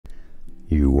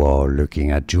You are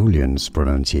looking at Julian's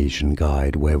pronunciation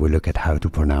guide, where we look at how to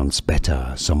pronounce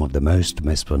better some of the most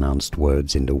mispronounced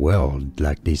words in the world,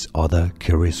 like this other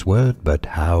curious word. But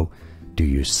how do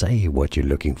you say what you're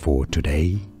looking for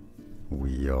today?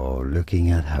 We are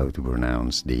looking at how to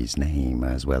pronounce these names,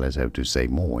 as well as how to say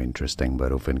more interesting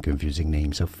but often confusing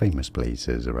names of famous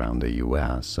places around the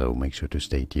US, so make sure to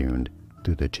stay tuned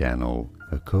to the channel.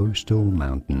 A coastal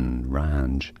mountain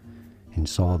range in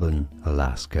southern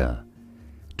Alaska.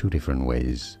 Two different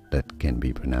ways that can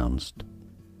be pronounced.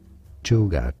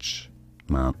 Chugach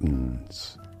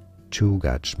Mountains.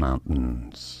 Chugach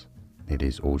Mountains. It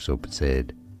is also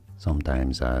said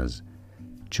sometimes as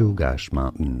Chugach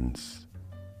Mountains,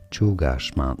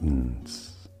 Chugach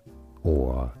Mountains,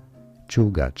 or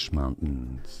Chugach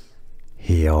Mountains.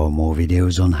 Here are more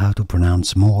videos on how to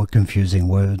pronounce more confusing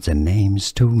words and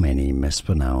names too many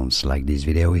mispronounced. Like this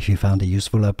video if you found it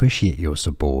useful. I appreciate your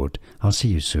support. I'll see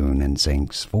you soon and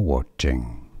thanks for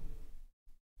watching.